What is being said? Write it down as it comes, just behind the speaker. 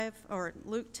or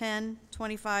Luke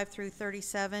 10:25 through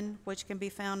 37, which can be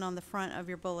found on the front of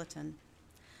your bulletin.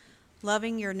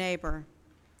 Loving your neighbor.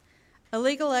 A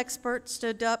legal expert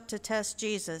stood up to test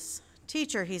Jesus.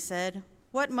 "Teacher," he said,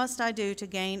 "what must I do to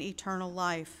gain eternal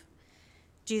life?"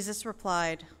 Jesus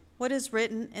replied, "What is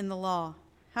written in the law?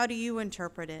 How do you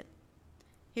interpret it?"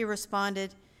 He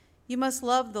responded, "You must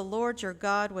love the Lord your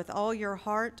God with all your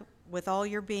heart, with all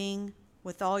your being,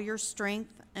 with all your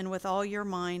strength, and with all your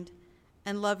mind,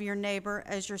 and love your neighbor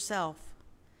as yourself."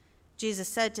 Jesus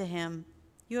said to him,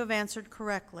 "You have answered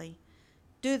correctly.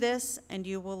 Do this and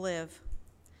you will live."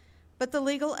 But the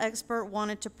legal expert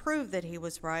wanted to prove that he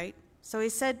was right, so he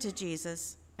said to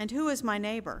Jesus, "And who is my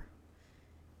neighbor?"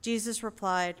 Jesus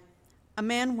replied, "A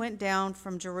man went down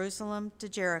from Jerusalem to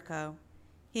Jericho.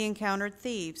 He encountered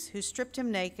thieves who stripped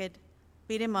him naked,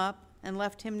 beat him up, and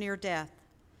left him near death.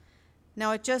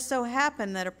 Now it just so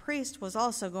happened that a priest was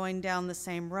also going down the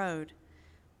same road.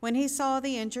 When he saw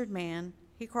the injured man,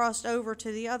 he crossed over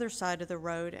to the other side of the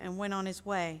road and went on his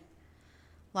way.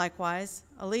 Likewise,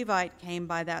 a Levite came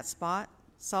by that spot,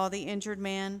 saw the injured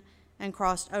man, and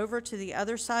crossed over to the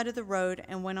other side of the road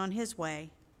and went on his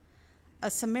way.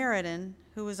 A Samaritan,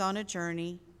 who was on a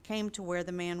journey, came to where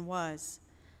the man was.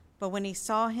 But when he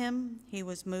saw him, he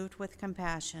was moved with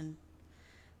compassion.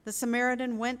 The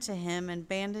Samaritan went to him and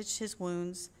bandaged his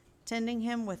wounds, tending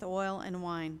him with oil and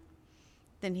wine.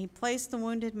 Then he placed the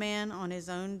wounded man on his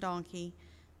own donkey,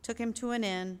 took him to an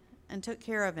inn, and took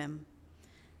care of him.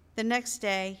 The next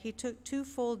day he took 2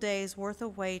 full days' worth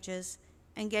of wages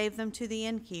and gave them to the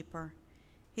innkeeper.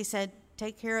 He said,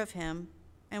 "Take care of him,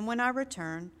 and when I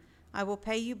return, I will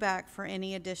pay you back for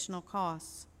any additional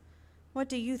costs." What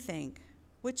do you think?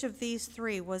 Which of these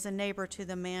 3 was a neighbor to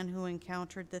the man who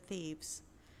encountered the thieves?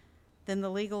 Then the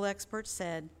legal expert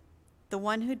said, "The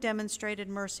one who demonstrated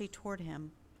mercy toward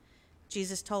him."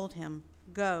 Jesus told him,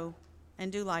 "Go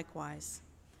and do likewise."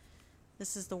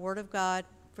 This is the word of God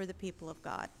for the people of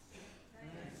God.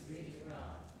 Thanks be to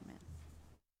God. Amen.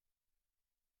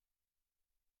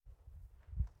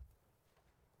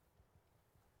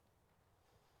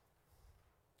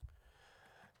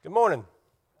 Good morning.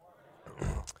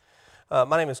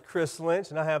 My name is Chris Lynch,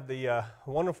 and I have the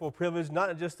wonderful privilege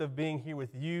not just of being here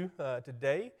with you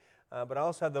today, but I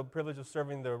also have the privilege of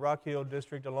serving the Rock Hill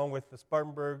District along with the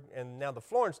Spartanburg and now the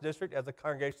Florence District as a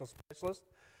congregational specialist.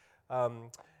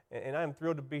 And I am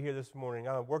thrilled to be here this morning.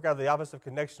 I work out of the Office of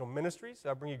Connectional Ministries.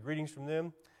 So I bring you greetings from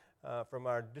them, from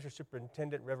our District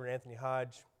Superintendent, Reverend Anthony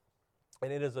Hodge.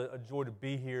 And it is a joy to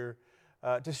be here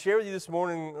to share with you this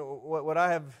morning what I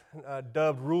have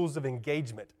dubbed rules of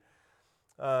engagement.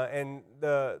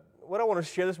 What I want to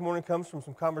share this morning comes from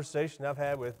some conversation I've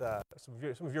had with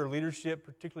some of your leadership,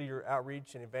 particularly your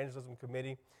outreach and evangelism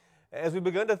committee, as we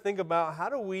begun to think about how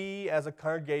do we as a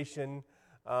congregation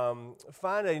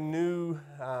find a new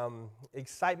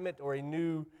excitement or a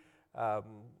new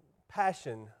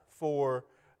passion for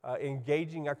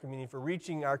engaging our community, for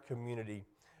reaching our community.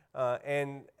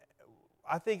 And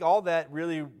I think all that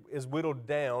really is whittled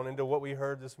down into what we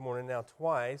heard this morning now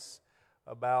twice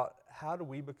about how do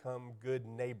we become good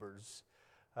neighbors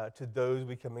to those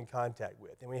we come in contact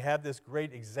with. And we have this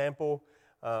great example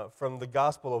from the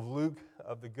Gospel of Luke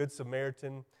of the Good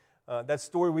Samaritan. That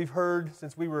story we've heard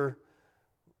since we were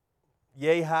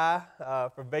yay high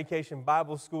from Vacation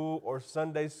Bible School or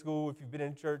Sunday school. If you've been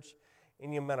in church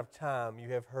any amount of time,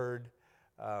 you have heard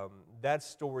that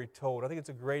story told. I think it's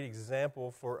a great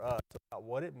example for us about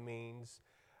what it means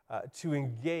to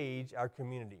engage our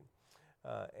community.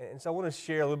 And so I want to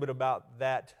share a little bit about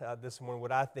that this morning,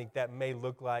 what I think that may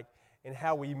look like and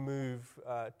how we move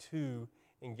to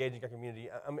engaging our community.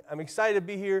 I'm excited to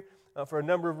be here for a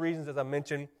number of reasons, as I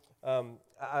mentioned.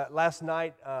 Last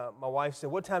night, my wife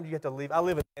said, "What time do you have to leave?" I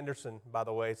live in Anderson, by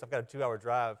the way, so I've got a 2-hour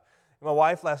drive. And my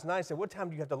wife last night said, "What time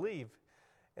do you have to leave?"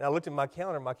 And I looked at my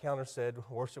calendar. My calendar said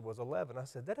worship was 11. I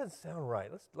said, "That doesn't sound right.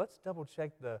 Let's double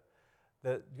check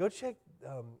go check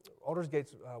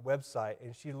Aldersgate's website."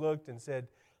 And she looked and said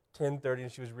 10:30,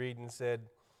 and she was reading and said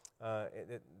that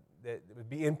it would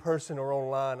be in person or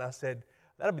online. I said,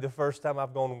 that'll be the first time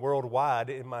I've gone worldwide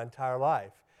in my entire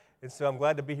life. And so I'm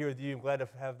glad to be here with you. I'm glad to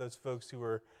have those folks who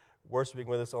are worshiping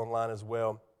with us online as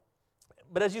well.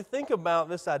 But as you think about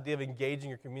this idea of engaging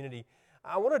your community,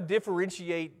 I want to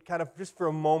differentiate kind of just for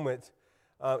a moment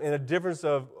in a difference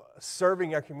of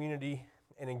serving our community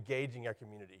and engaging our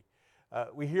community.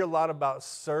 We hear a lot about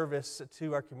service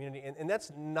to our community, and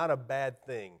that's not a bad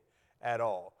thing at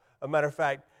all. As a matter of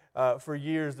fact, for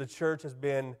years the church has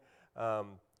been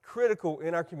critical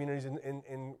in our communities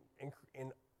in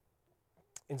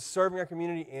serving our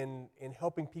community, in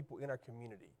helping people in our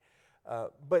community.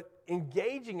 But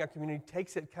engaging our community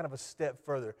takes it kind of a step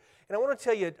further. And I want to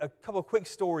tell you a couple of quick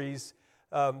stories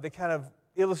that kind of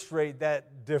illustrate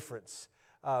that difference.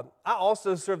 I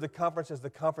also serve the conference as the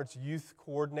conference youth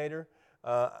coordinator.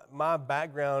 My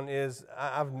background is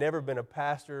I've never been a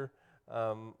pastor,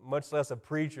 much less a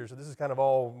preacher, so this is kind of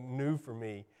all new for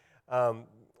me.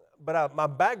 But my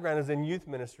background is in youth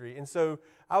ministry, and so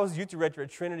I was youth director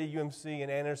at Trinity UMC in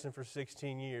Anderson for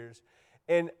 16 years.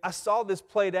 And I saw this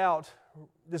played out,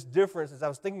 this difference, as I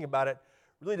was thinking about it,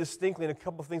 really distinctly in a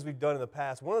couple of things we've done in the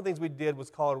past. One of the things we did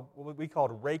was what we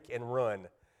called Rake and Run.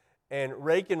 And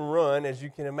Rake and Run, as you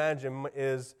can imagine,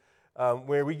 is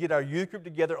where we get our youth group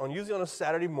together usually on a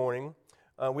Saturday morning.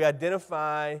 We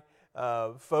identify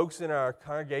folks in our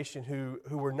congregation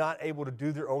who were not able to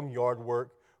do their own yard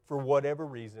work for whatever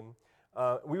reason.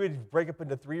 We would break up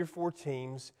into 3 or 4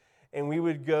 teams, and we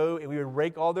would go and we would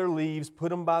rake all their leaves, put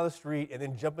them by the street, and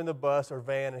then jump in the bus or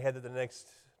van and head to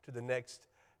the next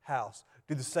house.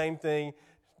 Do the same thing,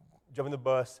 jump in the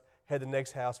bus, head to the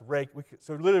next house, rake.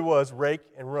 So it literally was rake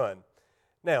and run.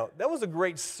 Now, that was a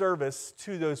great service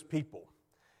to those people.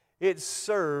 It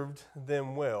served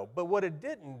them well. But what it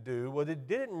didn't do was it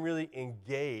didn't really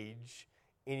engage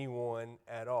anyone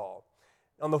at all.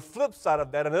 On the flip side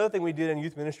of that, another thing we did in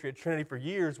youth ministry at Trinity for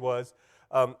years was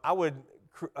I would,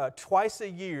 twice a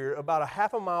year, about a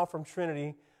half a mile from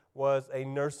Trinity was a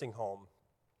nursing home.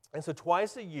 And so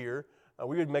twice a year,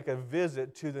 we would make a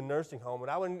visit to the nursing home, and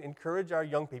I would encourage our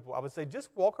young people. I would say, just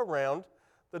walk around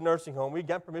the nursing home. We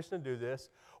got permission to do this.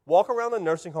 Walk around the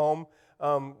nursing home,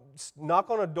 knock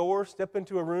on a door, step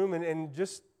into a room, and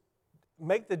just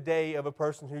make the day of a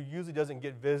person who usually doesn't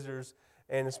get visitors,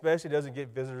 and especially doesn't get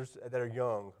visitors that are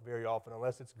young very often,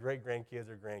 unless it's great-grandkids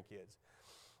or grandkids.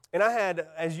 And I had,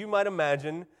 as you might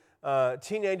imagine,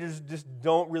 teenagers just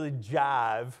don't really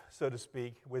jive, so to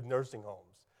speak, with nursing homes.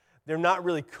 They're not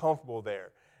really comfortable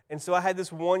there. And so I had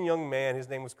this one young man, his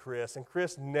name was Chris, and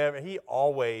Chris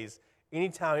always,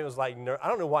 anytime it was like, I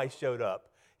don't know why he showed up.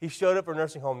 He showed up for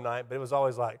nursing home night, but it was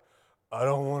always like, I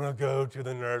don't want to go to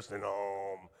the nursing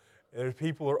home.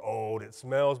 People are old, it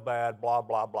smells bad, blah,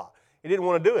 blah, blah. He didn't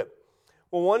want to do it.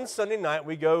 Well, one Sunday night,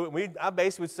 I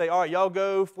basically would say, all right, y'all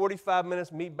go 45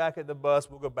 minutes, meet back at the bus,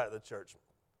 we'll go back to the church.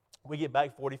 We get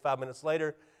back 45 minutes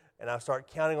later, and I start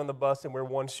counting on the bus, and we're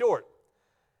one short.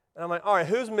 And I'm like, all right,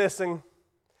 who's missing?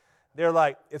 They're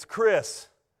like, it's Chris.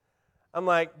 I'm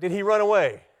like, did he run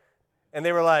away? And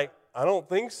they were like, I don't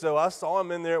think so. I saw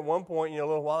him in there at one point, a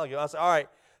little while ago. I said, all right.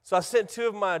 So I sent 2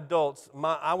 of my adults.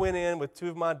 I went in with 2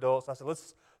 of my adults. I said,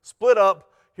 let's split up.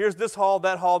 Here's this hall,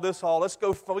 that hall, this hall. Let's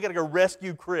go. We got to go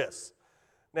rescue Chris.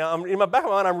 Now, in my back of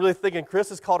my mind, I'm really thinking Chris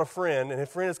has called a friend, and his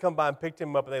friend has come by and picked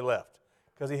him up, and they left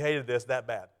because he hated this that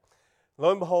bad.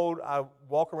 Lo and behold, I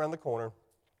walk around the corner,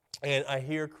 and I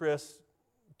hear Chris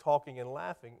talking and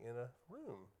laughing in a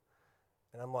room.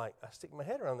 And I'm like, I stick my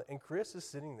head around there, and Chris is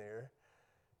sitting there,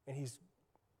 and he's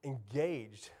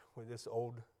engaged with this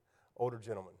older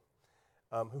gentleman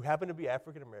who happened to be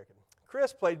African American.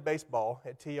 Chris played baseball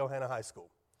at T. Hanna High School.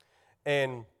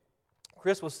 And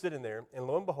Chris was sitting there, and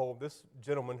lo and behold, this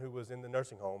gentleman who was in the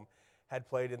nursing home had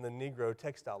played in the Negro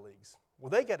Textile Leagues. Well,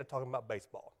 they got to talking about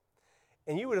baseball.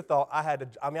 And you would have thought I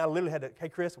literally had to, hey,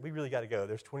 Chris, we really got to go.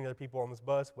 There's 20 other people on this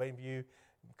bus waiting for you.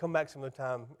 Come back some other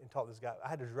time and talk to this guy. I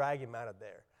had to drag him out of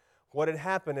there. What had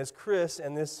happened is Chris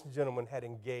and this gentleman had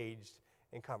engaged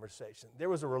in conversation. There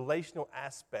was a relational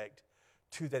aspect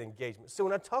to that engagement. So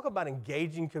when I talk about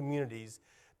engaging communities,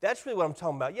 that's really what I'm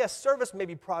talking about. Yes, service may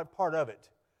be part of it,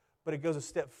 but it goes a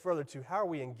step further to how are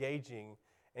we engaging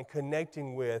and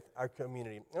connecting with our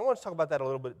community. And I want to talk about that a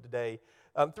little bit today.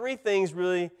 3 things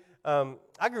really.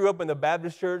 I grew up in the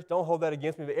Baptist church. Don't hold that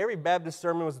against me, but every Baptist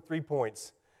sermon was 3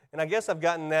 points. And I guess I've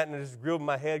gotten that and it just grilled in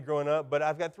my head growing up, but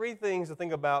I've got 3 things to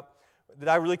think about that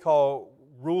I really call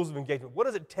rules of engagement. What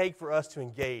does it take for us to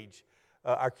engage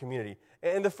our community?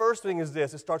 And the first thing is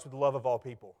this. It starts with the love of all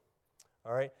people.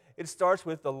 All right? It starts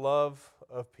with the love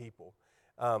of people.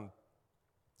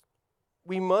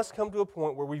 We must come to a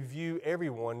point where we view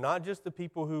everyone, not just the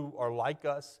people who are like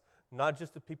us, not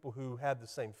just the people who have the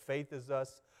same faith as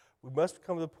us. We must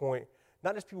come to the point,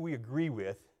 not just people we agree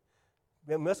with,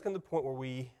 we must come to the point where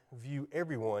we view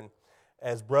everyone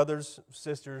as brothers,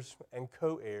 sisters, and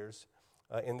co-heirs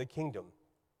in the kingdom.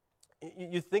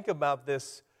 You think about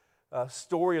this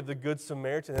story of the Good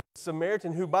Samaritan. The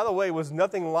Samaritan who, by the way, was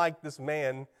nothing like this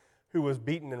man who was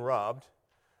beaten and robbed.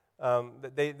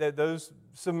 Those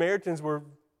Samaritans were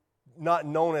not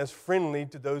known as friendly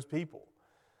to those people.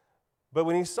 But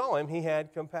when he saw him, he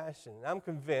had compassion. And I'm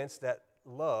convinced that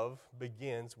love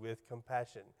begins with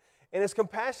compassion. And it's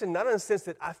compassion not in the sense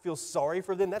that I feel sorry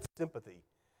for them. That's sympathy.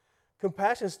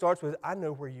 Compassion starts with, I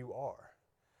know where you are.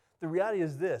 The reality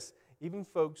is this, even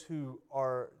folks who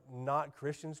are not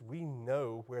Christians, we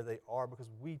know where they are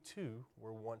because we too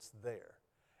were once there.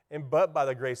 But by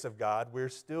the grace of God, we're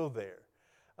still there.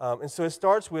 And so it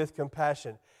starts with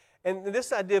compassion. And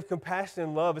this idea of compassion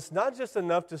and love, it's not just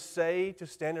enough to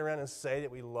stand around and say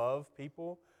that we love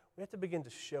people. We have to begin to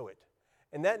show it.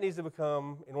 And that needs to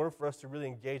become, in order for us to really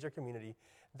engage our community,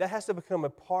 that has to become a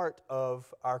part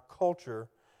of our culture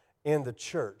in the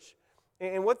church.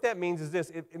 And what that means is this,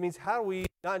 it means how do we,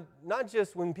 not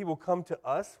just when people come to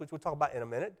us, which we'll talk about in a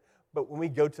minute, but when we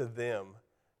go to them,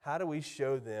 how do we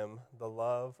show them the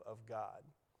love of God?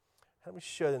 How do we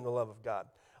show them the love of God?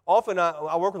 Often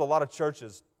I work with a lot of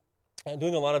churches and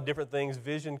doing a lot of different things,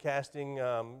 vision casting,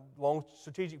 long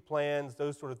strategic plans,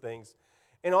 those sort of things.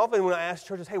 And often when I ask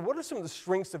churches, hey, what are some of the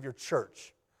strengths of your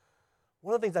church?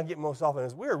 One of the things I get most often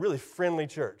is we're a really friendly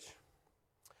church.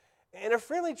 And a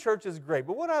friendly church is great,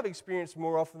 but what I've experienced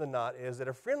more often than not is that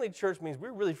a friendly church means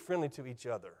we're really friendly to each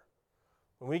other.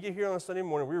 When we get here on a Sunday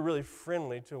morning, we're really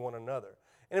friendly to one another.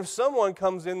 And if someone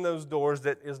comes in those doors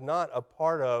that is not a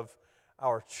part of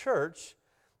our church,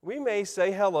 we may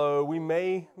say hello, we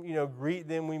may, greet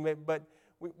them, but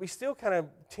we still kind of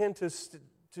tend to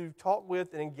talk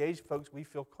with and engage folks we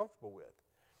feel comfortable with.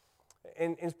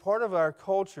 And it's part of our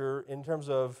culture in terms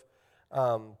of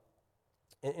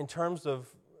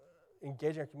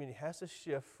engaging our community has to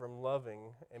shift from loving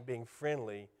and being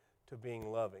friendly to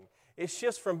being loving. It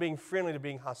shifts from being friendly to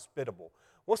being hospitable.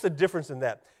 What's the difference in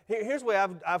that? Here's the way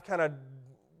I've kind of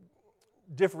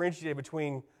differentiated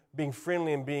between being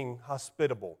friendly and being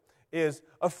hospitable. Is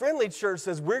a friendly church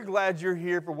says, we're glad you're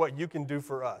here for what you can do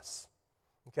for us.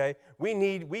 Okay? We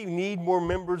need more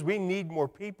members. We need more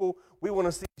people. We want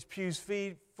to see these pews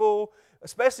full,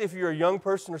 especially if you're a young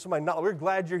person or somebody not. We're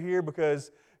glad you're here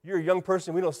because you're a young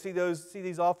person. We don't see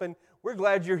these often. We're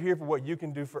glad you're here for what you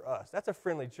can do for us. That's a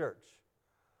friendly church.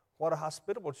 What a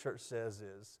hospitable church says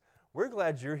is, we're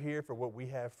glad you're here for what we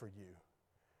have for you.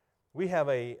 We have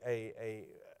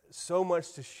so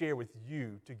much to share with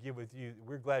you, to give with you.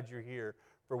 We're glad you're here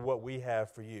for what we have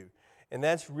for you. And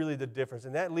that's really the difference.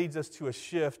 And that leads us to a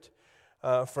shift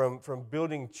from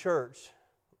building church.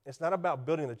 It's not about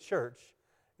building the church.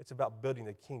 It's about building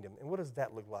the kingdom. And what does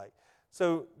that look like?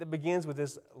 So it begins with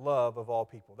this love of all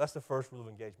people. That's the first rule of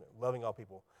engagement, loving all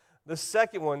people. The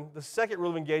second rule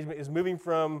of engagement is moving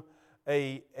from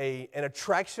an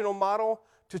attractional model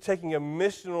to taking a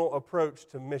missional approach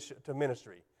to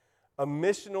ministry. A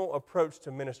missional approach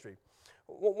to ministry.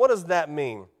 What does that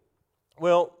mean?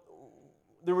 Well,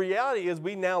 the reality is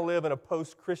we now live in a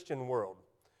post-Christian world.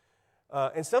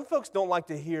 And some folks don't like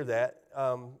to hear that.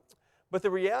 But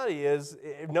the reality is,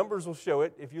 numbers will show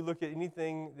it. If you look at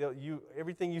anything,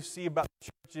 everything you see about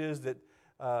churches, that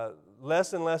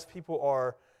less and less people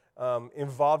are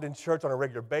involved in church on a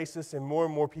regular basis, and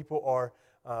more people are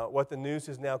what the news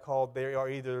has now called, they are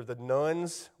either the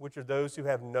nones, which are those who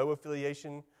have no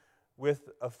affiliation with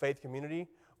a faith community,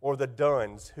 or the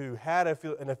dones, who had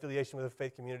an affiliation with a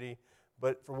faith community,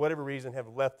 but for whatever reason have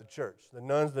left the church. The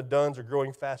nuns, the dones are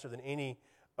growing faster than any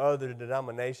other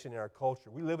denomination in our culture.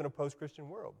 We live in a post-Christian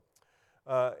world.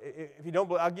 If you don't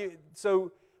believe,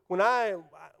 so when I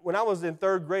was in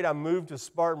third grade, I moved to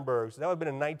Spartanburg. So that would have been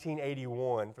in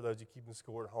 1981, for those of you keeping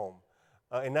score at home.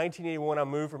 In 1981, I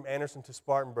moved from Anderson to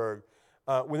Spartanburg.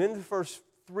 Within the first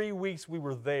 3 weeks we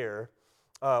were there,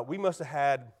 we must have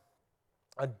had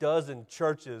a dozen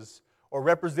churches or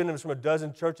representatives from a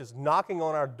dozen churches knocking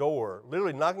on our door,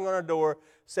 literally knocking on our door,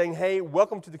 saying, hey,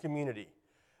 welcome to the community.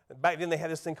 Back then they had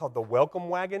this thing called the welcome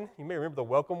wagon. You may remember the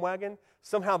welcome wagon.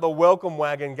 Somehow the welcome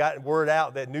wagon got word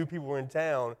out that new people were in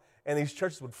town, and these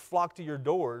churches would flock to your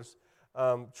doors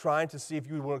trying to see if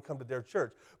you would want to come to their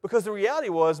church. Because the reality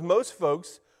was, most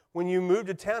folks, when you moved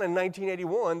to town in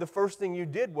 1981, the first thing you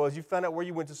did was you found out where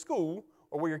you went to school,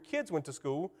 or where your kids went to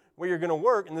school, where you're going to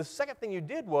work, and the second thing you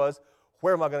did was,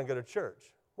 where am I going to go to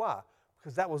church? Why?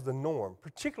 Because that was the norm,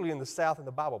 particularly in the South and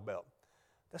the Bible Belt.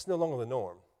 That's no longer the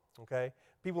norm, okay?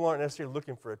 People aren't necessarily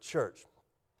looking for a church.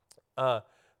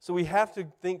 So we have to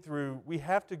think through, we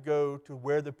have to go to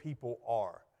where the people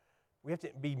are. We have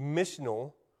to be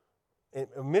missional,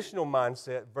 a missional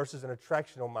mindset versus an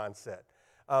attractional mindset.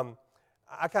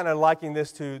 I kind of liken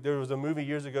this to, there was a movie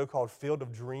years ago called Field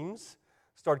of Dreams.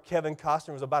 Starred Kevin Costner.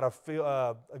 It was about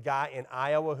a guy in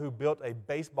Iowa who built a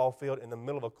baseball field in the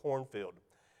middle of a cornfield.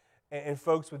 And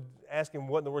folks would ask him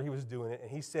what in the world he was doing. And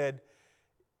he said,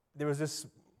 there was this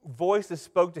voice that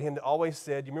spoke to him that always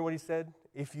said, you remember what he said?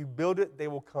 If you build it, they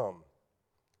will come.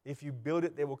 If you build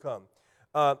it, they will come.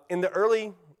 In the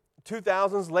early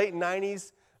 2000s, late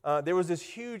 90s, there was this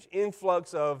huge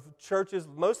influx of churches,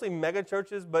 mostly mega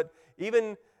churches, but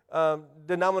even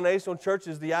denominational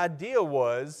churches. The idea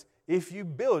was, if you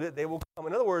build it, they will come.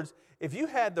 In other words, if you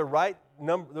had the right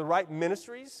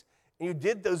ministries, and you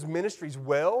did those ministries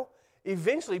well,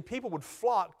 eventually people would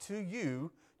flock to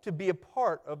you to be a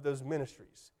part of those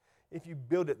ministries. If you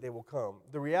build it, they will come.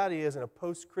 The reality is, in a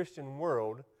post-Christian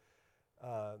world,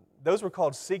 those were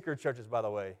called seeker churches, by the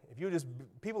way.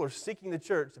 People are seeking the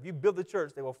church. If you build the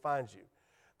church, they will find you.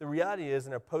 The reality is,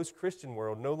 in a post-Christian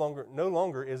world, no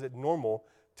longer is it normal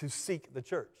to seek the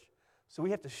church. So we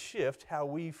have to shift how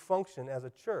we function as a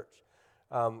church.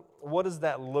 What does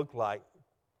that look like?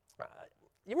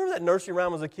 You remember that nursery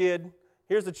rhyme as a kid?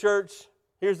 Here's the church,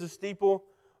 here's the steeple,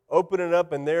 open it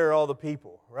up, and there are all the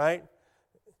people, right?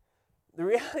 The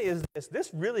reality is this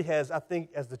really has, I think,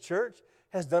 as the church,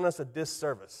 has done us a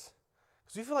disservice.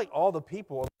 Because we feel like all the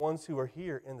people are the ones who are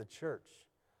here in the church.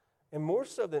 And more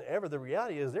so than ever, the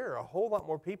reality is there are a whole lot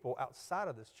more people outside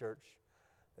of this church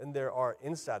than there are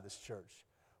inside this church.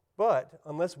 But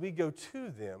unless we go to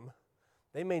them,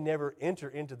 they may never enter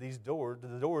into the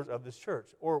doors of this church.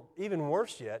 Or even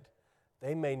worse yet,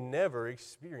 they may never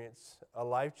experience a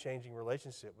life-changing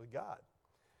relationship with God.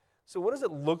 So what does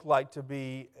it look like to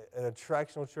be an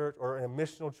attractional church or a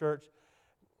missional church?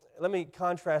 Let me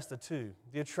contrast the two.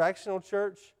 The attractional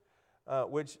church,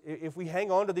 which if we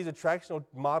hang on to these attractional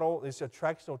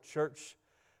church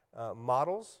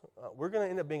models, we're going to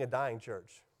end up being a dying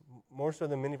church, more so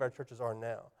than many of our churches are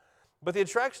now. But the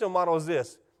attractional model is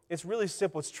this. It's really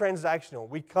simple. It's transactional.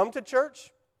 We come to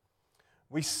church,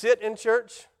 we sit in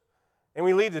church, and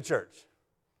we leave the church.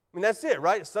 I mean, that's it,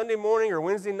 right? Sunday morning or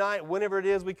Wednesday night, whenever it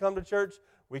is we come to church,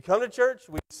 we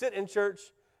sit in church,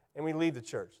 and we leave the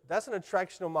church. That's an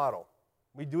attractional model.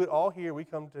 We do it all here. We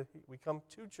come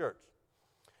to church.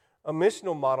 A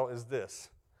missional model is this.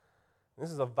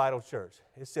 This is a vital church.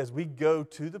 It says we go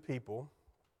to the people,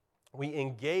 we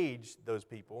engage those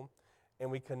people, and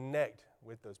we connect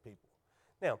with those people.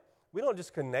 Now, we don't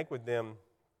just connect with them.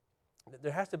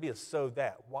 There has to be a so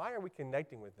that. Why are we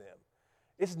connecting with them?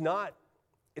 It's not,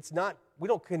 we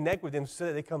don't connect with them so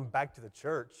that they come back to the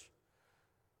church.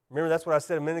 Remember, that's what I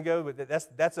said a minute ago, but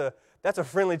that's a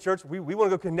friendly church. We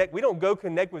want to go connect. We don't go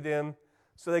connect with them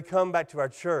so they come back to our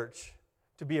church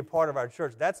to be a part of our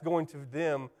church. That's going to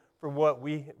them for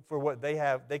what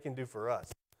they can do for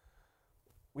us.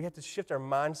 We have to shift our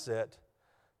mindset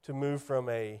to move from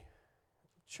a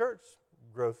church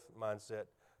growth mindset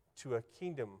to a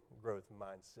kingdom growth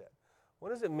mindset. What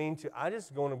does it mean I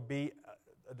just going to be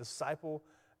a disciple,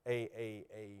 a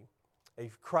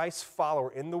Christ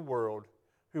follower in the world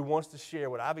who wants to share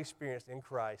what I've experienced in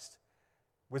Christ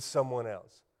with someone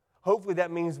else? Hopefully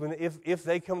that means if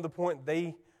they come to the point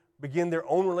they begin their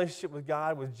own relationship with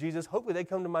God, with Jesus, hopefully they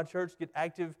come to my church, get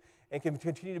active, and can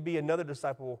continue to be another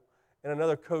disciple and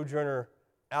another sojourner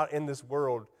out in this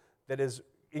world that is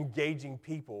engaging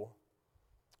people.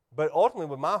 But ultimately,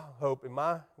 what my hope and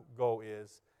my goal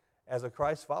is, as a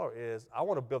Christ follower, is I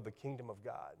want to build the kingdom of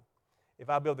God. If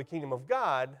I build the kingdom of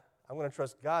God, I'm going to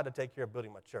trust God to take care of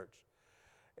building my church.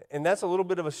 And that's a little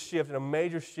bit of a shift, and a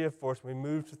major shift for us when we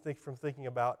move from thinking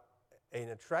about an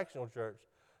attractional church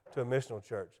to a missional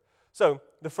church. So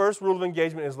the first rule of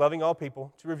engagement is loving all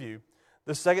people, to review.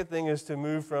 The second thing is to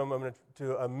move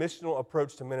to a missional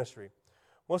approach to ministry.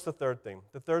 What's the third thing?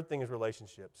 The third thing is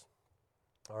relationships.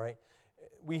 All right?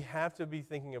 We have to be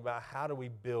thinking about how do we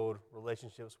build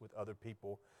relationships with other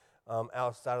people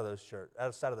outside of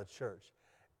the church.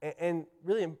 And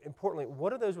really importantly, what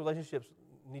do those relationships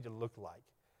need to look like?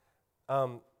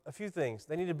 A few things.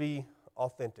 They need to be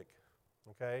authentic,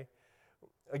 okay?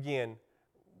 Again,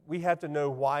 we have to know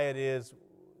why it is.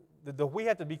 We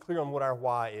have to be clear on what our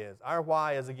why is. Our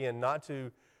why is, again, not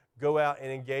to go out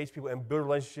and engage people and build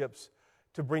relationships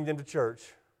to bring them to church.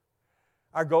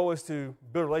 Our goal is to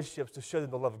build relationships to show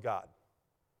them the love of God.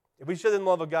 If we show them the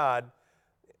love of God,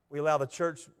 we allow the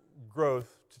church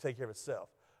growth to take care of itself.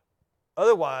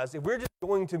 Otherwise, if we're just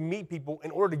going to meet people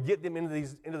in order to get them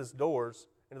into those doors,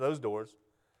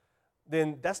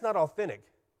 then that's not authentic.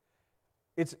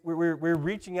 We're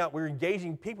reaching out, we're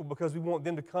engaging people because we want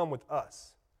them to come with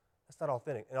us. That's not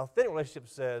authentic. An authentic relationship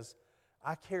says,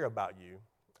 I care about you.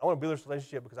 I want to build this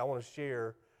relationship because I want to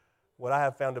share what I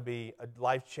have found to be a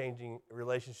life-changing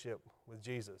relationship with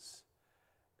Jesus.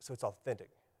 So it's authentic.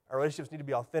 Our relationships need to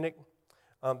be authentic.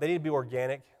 They need to be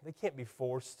organic. They can't be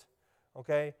forced,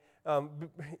 okay?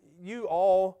 You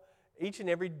all, each and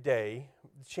every day,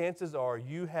 chances are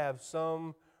you have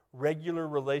some regular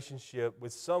relationship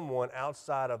with someone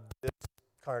outside of this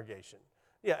congregation.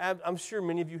 Yeah, I'm sure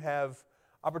many of you have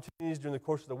opportunities during the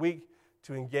course of the week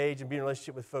to engage and be in a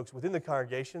relationship with folks within the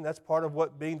congregation. That's part of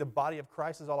what being the body of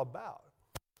Christ is all about.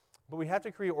 But we have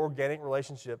to create organic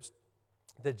relationships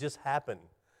that just happen.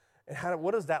 And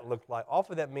what does that look like?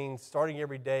 Often that means starting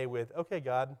every day with, okay,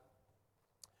 God,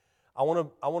 I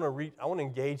want to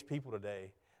engage people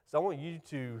today. So I want you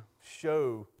to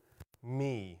show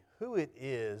me who it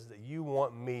is that you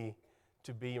want me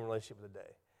to be in relationship with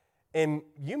today. And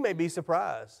you may be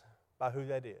surprised by who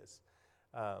that is.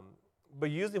 But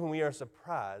usually when we are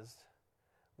surprised,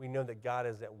 we know that God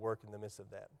is at work in the midst of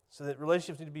that. So that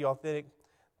relationships need to be authentic,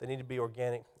 they need to be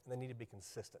organic, and they need to be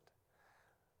consistent.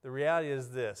 The reality is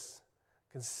this: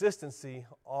 consistency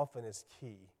often is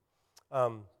key.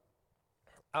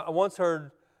 I once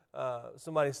heard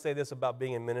somebody say this about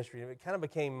being in ministry, and it kind of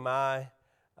became one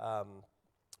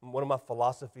of my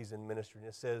philosophies in ministry. And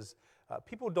it says,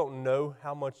 people don't know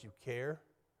how much you care.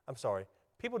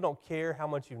 People don't care how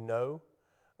much you know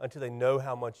until they know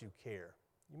how much you care.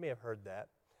 You may have heard that.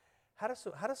 How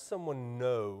does someone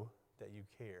know that you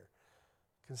care?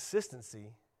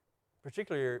 Consistency,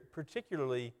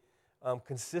 particularly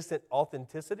consistent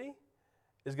authenticity,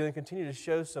 is going to continue to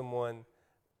show someone,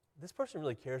 this person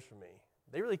really cares for me.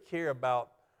 They really care about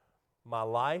my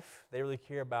life. They really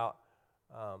care about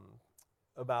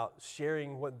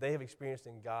sharing what they have experienced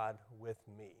in God with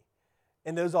me.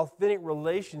 And those authentic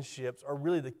relationships are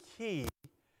really the key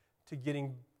to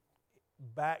getting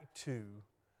back to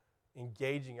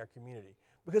engaging our community.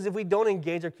 Because if we don't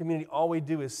engage our community, all we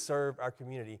do is serve our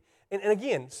community. And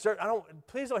again,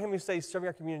 please don't hear me say serving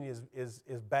our community is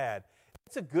bad.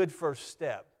 It's a good first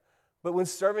step. But when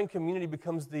serving community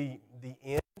becomes the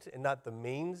end and not the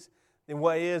means, then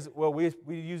we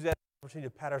use that opportunity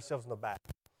to pat ourselves on the back.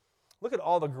 Look at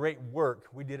all the great work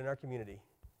we did in our community.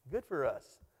 Good for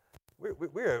us.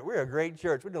 We're a great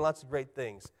church. We're doing lots of great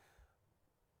things.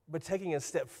 But taking a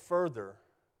step further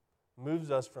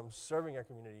moves us from serving our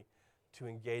community to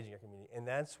engaging our community. And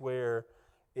that's where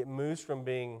it moves from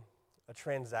being a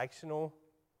transactional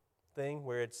thing,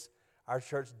 where it's our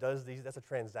church does these, that's a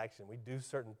transaction. We do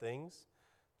certain things,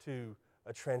 to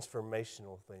a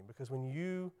transformational thing. Because when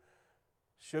you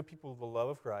show people the love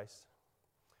of Christ,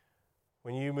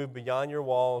 when you move beyond your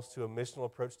walls to a missional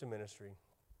approach to ministry,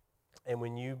 and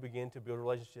when you begin to build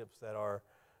relationships that are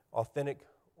authentic,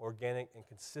 organic, and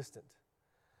consistent,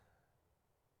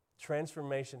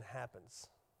 transformation happens.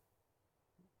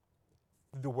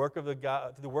 Through the work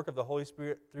of the Holy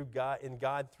Spirit, through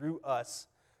God, through us,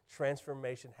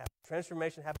 transformation happens.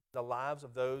 Transformation happens in the lives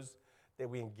of those that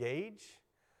we engage,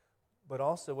 but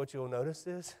also what you'll notice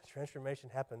is transformation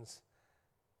happens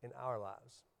in our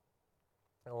lives.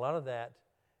 And a lot of that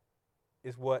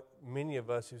is what many of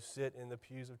us who sit in the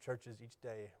pews of churches each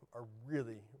day are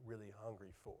really, really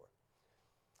hungry for.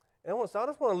 And I just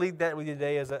want to leave that with you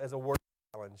today as a word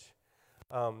challenge,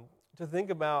 to think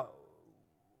about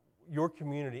your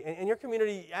community. And your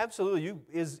community absolutely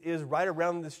is right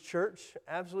around this church,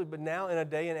 absolutely. But now in a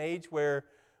day and age where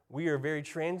we are very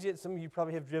transient, some of you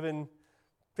probably have driven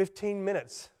 15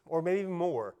 minutes or maybe even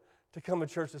more to come to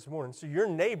church this morning. So your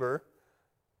neighbor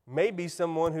may be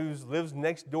someone who lives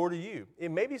next door to you.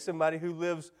 It may be somebody who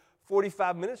lives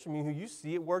 45 minutes from you who you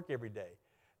see at work every day.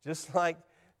 Just like,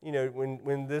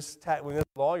 when this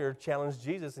lawyer challenged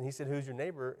Jesus and he said, "Who's your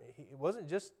neighbor?" It wasn't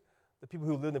just the people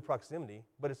who live in proximity,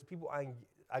 but it's the people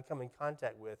I come in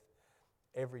contact with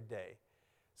every day.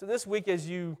 So this week, as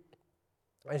you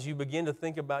begin to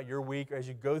think about your week, or as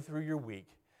you go through your week,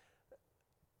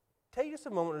 take just a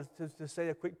moment to say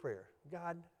a quick prayer.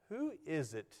 God, who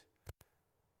is it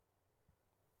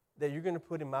that you're going to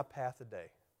put in my path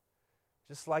today?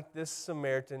 Just like this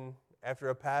Samaritan, after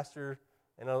a pastor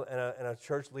and a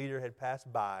church leader had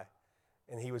passed by,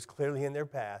 and he was clearly in their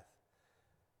path,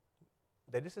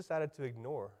 they just decided to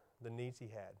ignore the needs he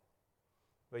had.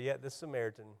 But yet this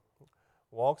Samaritan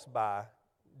walks by,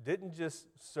 didn't just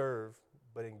serve,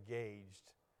 but engaged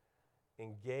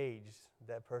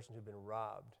that person who'd been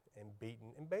robbed and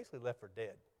beaten and basically left for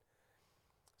dead.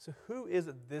 So who is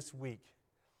it this week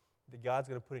that God's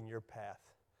going to put in your path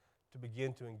to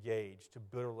begin to engage, to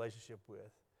build a relationship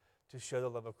with, to show the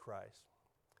love of Christ?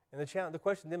 And the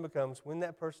question then becomes, when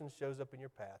that person shows up in your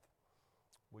path,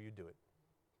 will you do it?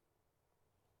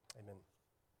 Amen.